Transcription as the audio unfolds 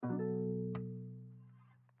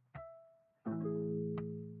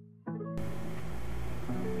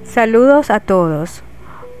Saludos a todos.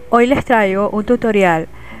 Hoy les traigo un tutorial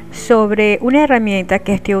sobre una herramienta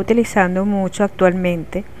que estoy utilizando mucho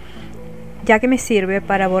actualmente, ya que me sirve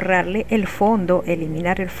para borrarle el fondo,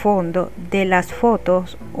 eliminar el fondo de las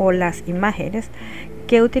fotos o las imágenes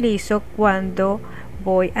que utilizo cuando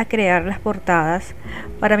voy a crear las portadas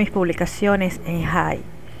para mis publicaciones en High.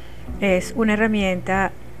 Es una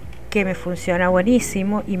herramienta que me funciona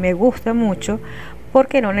buenísimo y me gusta mucho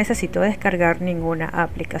porque no necesito descargar ninguna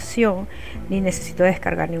aplicación ni necesito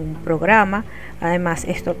descargar ningún programa. Además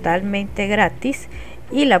es totalmente gratis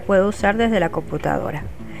y la puedo usar desde la computadora.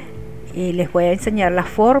 Y les voy a enseñar la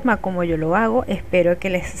forma como yo lo hago. Espero que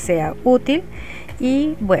les sea útil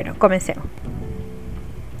y bueno, comencemos.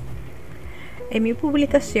 En mis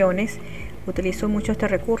publicaciones utilizo mucho este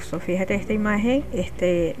recurso. Fíjate esta imagen,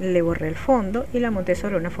 le borré el fondo y la monté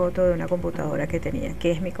sobre una foto de una computadora que tenía, que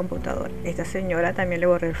es mi computadora. Esta señora también le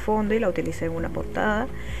borré el fondo y la utilicé en una portada.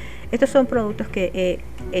 Estos son productos que he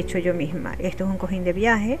hecho yo misma. Esto es un cojín de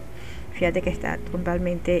viaje. Fíjate que está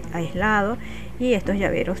totalmente aislado y estos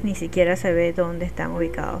llaveros ni siquiera se ve dónde están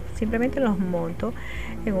ubicados. Simplemente los monto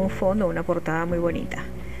en un fondo, una portada muy bonita.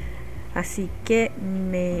 Así que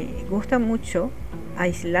me gusta mucho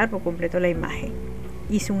aislar por completo la imagen.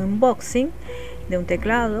 Hice un unboxing de un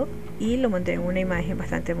teclado y lo monté en una imagen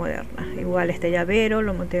bastante moderna. Igual este llavero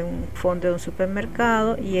lo monté en un fondo de un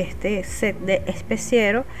supermercado y este set de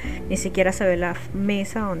especiero ni siquiera se ve la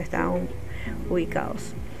mesa donde estaban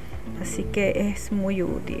ubicados. Así que es muy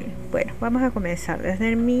útil. Bueno, vamos a comenzar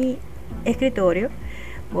desde mi escritorio.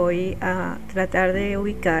 Voy a tratar de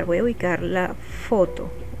voy a ubicar la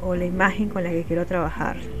foto o la imagen con la que quiero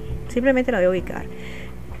trabajar. Simplemente la voy a ubicar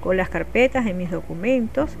con las carpetas en mis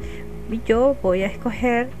documentos y yo voy a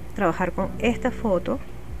escoger trabajar con esta foto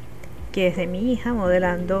que es de mi hija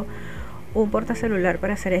modelando un portacelular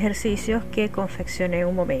para hacer ejercicios que confeccioné en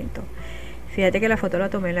un momento. Fíjate que la foto la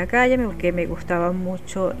tomé en la calle porque me gustaba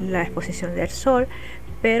mucho la exposición del sol,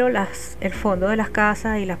 pero el fondo de las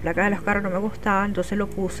casas y las placas de los carros no me gustaban, entonces lo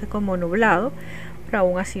puse como nublado, pero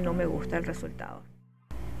aún así no me gusta el resultado.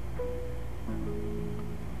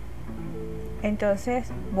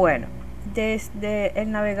 Entonces, bueno, desde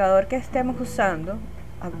el navegador que estemos usando,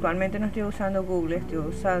 actualmente no estoy usando Google, estoy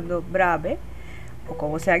usando Brave, o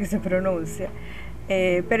como sea que se pronuncia,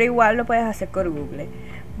 pero igual lo puedes hacer con Google.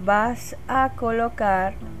 Vas a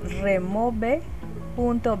colocar remove.bg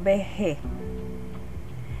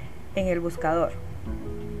en el buscador,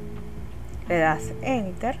 le das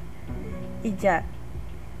enter y ya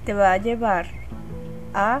te va a llevar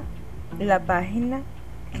a la página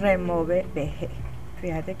remove.bg.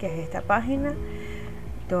 Fíjate que es esta página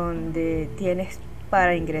donde tienes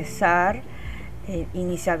para ingresar,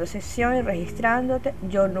 iniciando sesión y registrándote.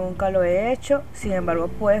 Yo nunca lo he hecho, sin embargo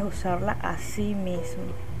puedes usarla así mismo.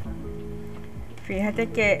 Fíjate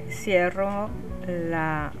que cierro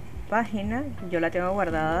la página, yo la tengo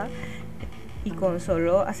guardada y con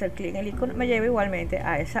solo hacer clic en el icono me lleva igualmente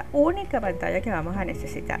a esa única pantalla que vamos a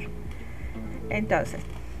necesitar. Entonces,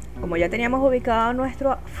 como ya teníamos ubicada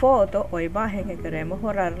nuestra foto o imagen que queremos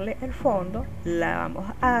borrarle el fondo, la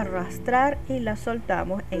vamos a arrastrar y la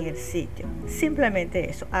soltamos en el sitio. Simplemente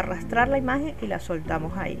eso, arrastrar la imagen y la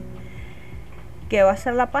soltamos ahí. ¿Qué va a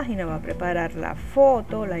hacer la página? Va a preparar la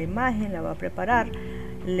foto, la imagen, la va a preparar,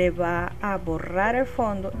 le va a borrar el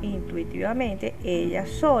fondo intuitivamente, ella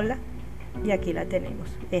sola. Y aquí la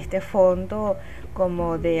tenemos. Este fondo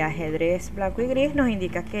como de ajedrez blanco y gris nos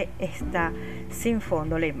indica que está sin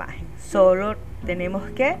fondo la imagen. Solo tenemos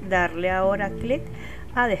que darle ahora clic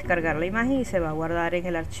a descargar la imagen y se va a guardar en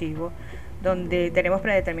el archivo donde tenemos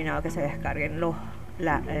predeterminado que se descarguen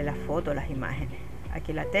las fotos, las imágenes.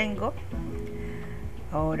 Aquí la tengo.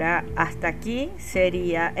 Ahora hasta aquí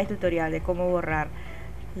sería el tutorial de cómo borrar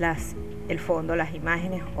el fondo, las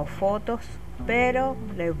imágenes o fotos, pero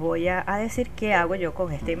les voy a decir qué hago yo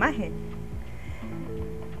con esta imagen,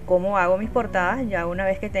 cómo hago mis portadas ya una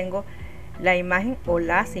vez que tengo la imagen o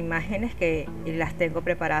las imágenes que las tengo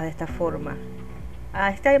preparadas de esta forma.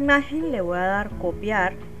 A esta imagen le voy a dar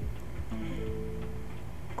copiar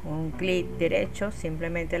con un clic derecho,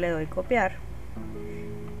 simplemente le doy copiar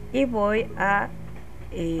y voy a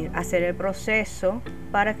hacer el proceso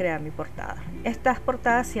para crear mi portada. Estas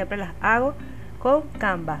portadas siempre las hago con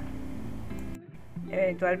Canva.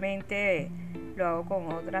 Eventualmente lo hago con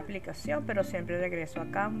otra aplicación, pero siempre regreso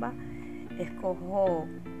a Canva. Escojo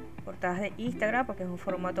portadas de Instagram porque es un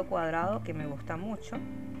formato cuadrado que me gusta mucho.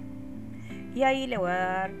 Y ahí le voy a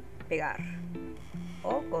dar pegar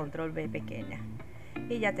o control V pequeña.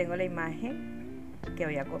 Y ya tengo la imagen que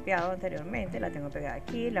había copiado anteriormente, la tengo pegada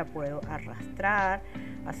aquí, la puedo arrastrar,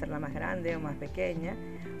 hacerla más grande o más pequeña,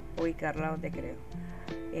 ubicarla donde creo.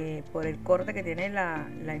 Por el corte que tiene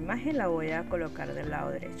la imagen, la voy a colocar del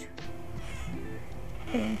lado derecho.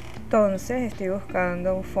 Entonces estoy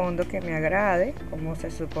buscando un fondo que me agrade, como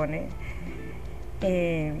se supone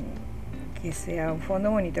que sea un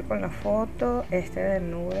fondo bonito con la foto. Este de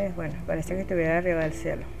nubes, bueno, parece que estuviera arriba del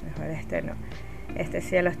cielo. Mejor este no. Este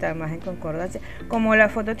cielo está más en concordancia. Como la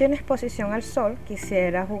foto tiene exposición al sol,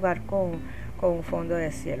 quisiera jugar con un fondo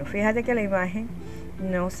de cielo. Fíjate que la imagen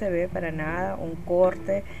no se ve para nada un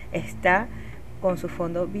corte, está con su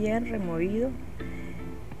fondo bien removido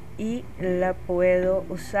y la puedo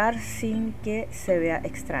usar sin que se vea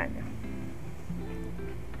extraño.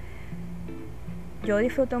 Yo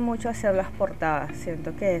disfruto mucho hacer las portadas,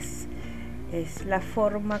 siento que es la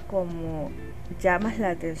forma como llamas la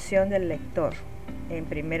atención del lector en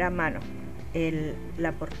primera mano,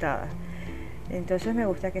 la portada. Entonces me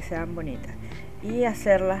gusta que sean bonitas. Y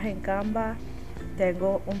hacerlas en Canva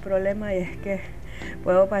tengo un problema, y es que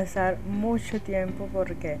puedo pasar mucho tiempo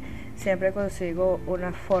porque siempre consigo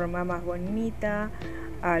una forma más bonita,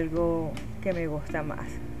 algo que me gusta más.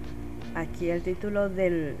 Aquí el título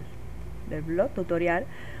del blog, tutorial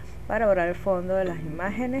para borrar el fondo de las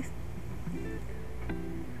imágenes.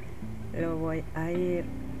 Lo voy a ir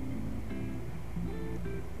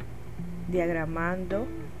diagramando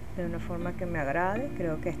de una forma que me agrade.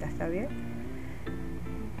 Creo que esta está bien.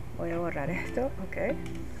 Voy a borrar esto, ok,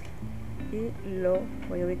 y lo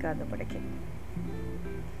voy ubicando por aquí.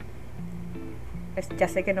 Ya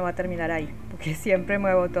sé que no va a terminar ahí porque siempre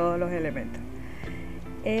muevo todos los elementos.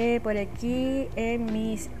 Por aquí en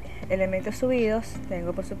mis elementos subidos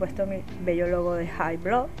tengo por supuesto mi bello logo de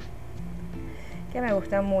HiBlog, que me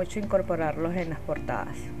gusta mucho incorporarlos en las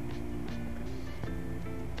portadas,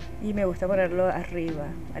 y me gusta ponerlo arriba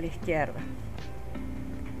a la izquierda.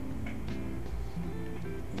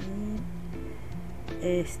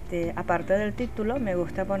 Y aparte del título, me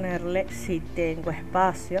gusta ponerle, si tengo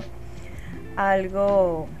espacio,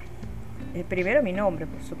 algo, primero mi nombre,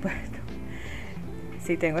 por supuesto,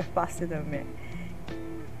 si tengo espacio también.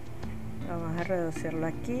 Vamos a reducirlo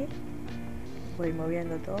aquí, voy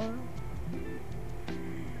moviendo todo.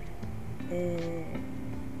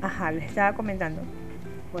 Les estaba comentando,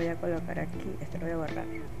 voy a colocar aquí, esto lo voy a borrar,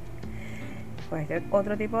 pues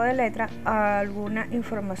otro tipo de letra, alguna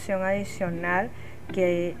información adicional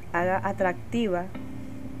que haga atractiva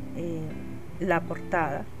la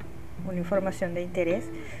portada, una información de interés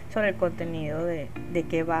sobre el contenido de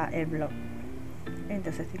qué va el blog.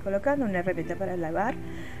 Entonces estoy colocando una herramienta para elevar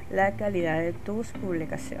la calidad de tus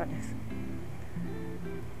publicaciones,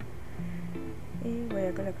 y voy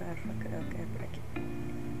a colocarlo, creo que por aquí.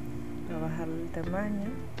 Voy a bajar el tamaño.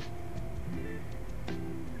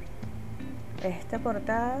 Esta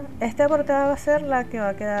portada va a ser la que va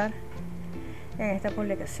a quedar en esta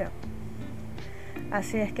publicación.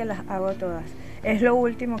 Así es que las hago todas. Es lo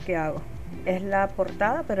último que hago. Es la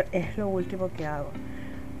portada, pero es lo último que hago,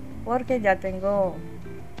 porque ya tengo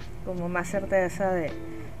como más certeza de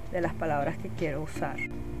las palabras que quiero usar.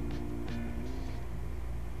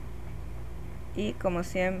 Y como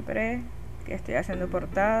siempre que estoy haciendo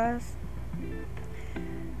portadas,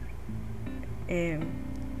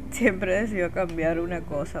 siempre decido cambiar una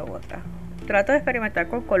cosa u otra. Trato de experimentar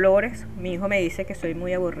con colores. Mi hijo me dice que soy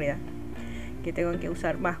muy aburrida, que tengo que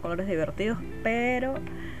usar más colores divertidos, pero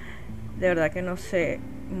de verdad que no sé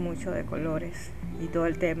mucho de colores y todo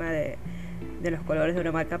el tema de los colores de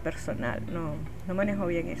una marca personal. No manejo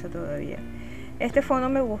bien eso todavía. Este fondo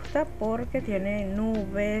me gusta porque tiene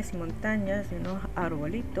nubes, montañas y unos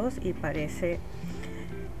arbolitos, y parece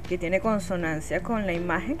que tiene consonancia con la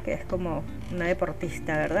imagen, que es como una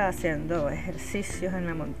deportista, ¿verdad? Haciendo ejercicios en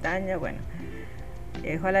la montaña. Bueno,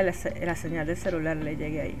 ojalá la señal del celular le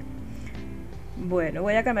llegue ahí. Bueno,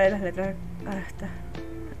 voy a cambiar las letras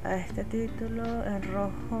a este título en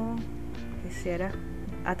rojo. Quisiera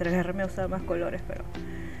atreverme a usar más colores, pero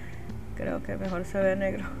creo que mejor se ve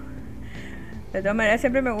negro. De todas maneras,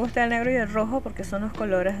 siempre me gusta el negro y el rojo porque son los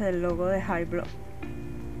colores del logo de HiBlog.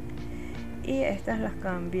 Y estas las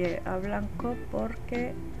cambié a blanco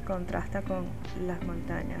porque contrasta con las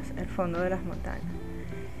montañas, el fondo de las montañas.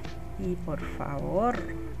 Y por favor,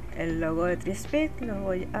 el logo de Trispeed lo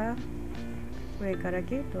voy a ubicar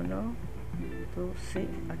aquí. Tú no, tú sí,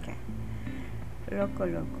 ok. Lo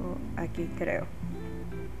coloco aquí, creo.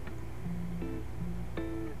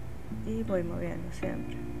 Y voy moviendo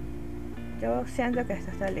siempre. Yo siento que esto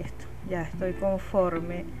está listo. Ya estoy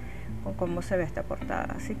conforme con cómo se ve esta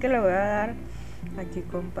portada. Así que le voy a dar aquí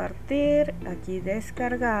compartir, aquí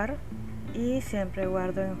descargar, y siempre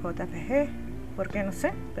guardo en JPG. Porque no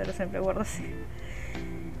sé, pero siempre guardo así.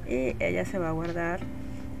 Y ella se va a guardar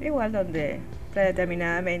igual donde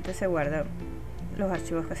predeterminadamente se guardan los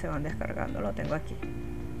archivos que se van descargando. Lo tengo aquí.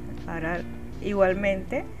 Ahora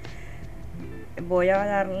igualmente voy a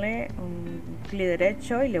darle un clic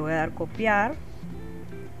derecho y le voy a dar copiar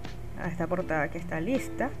a esta portada que está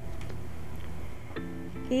lista,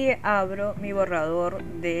 y abro mi borrador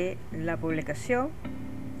de la publicación,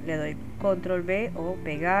 le doy control V o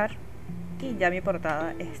pegar, y ya mi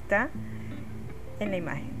portada está en la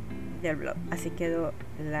imagen del blog. Así quedó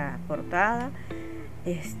la portada.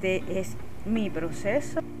 Este es mi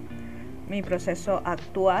proceso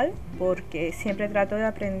actual, porque siempre trato de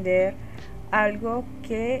aprender algo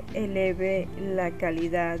que eleve la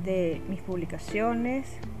calidad de mis publicaciones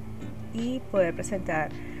y poder presentar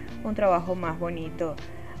un trabajo más bonito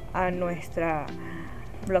a nuestra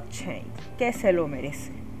blockchain, que se lo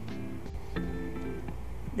merece.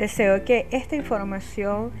 Deseo que esta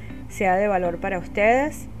información sea de valor para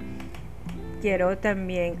ustedes. Quiero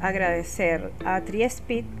también agradecer a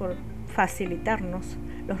TreeSpeed por facilitarnos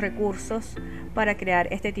los recursos para crear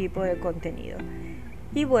este tipo de contenido.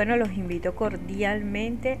 Y bueno, los invito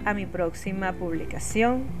cordialmente a mi próxima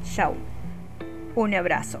publicación. Chao. Un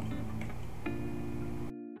abrazo.